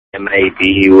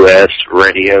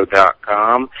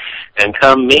MABUSradio.com, and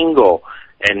come mingle.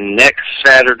 And next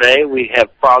Saturday, we have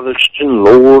Protestant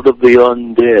Lord of the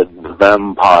Undead, the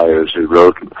vampires, who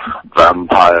wrote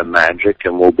Vampire Magic,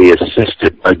 and will be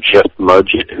assisted by Jeff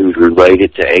Mudgett, who's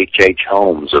related to H.H.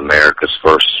 Holmes, America's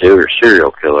first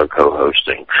serial killer,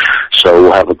 co-hosting. So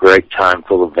we'll have a great time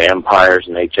full of vampires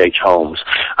and H.H. Holmes.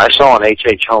 I saw an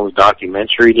H.H. Holmes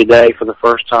documentary today for the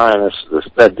first time.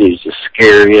 That dude's the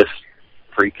scariest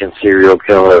freaking serial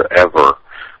killer ever.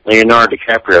 Leonardo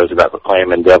DiCaprio is about to play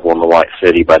him in Devil in the White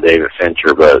City by David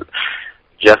Fincher, but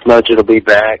Jeff Mudgett will be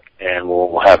back, and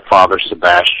we'll have Father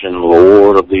Sebastian,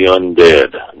 Lord of the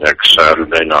Undead, next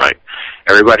Saturday night.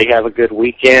 Everybody have a good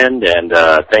weekend, and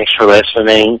thanks for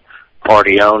listening.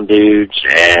 Party on, dudes,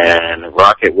 and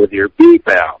rock it with your beep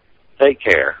out. Take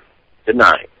care. Good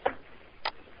night.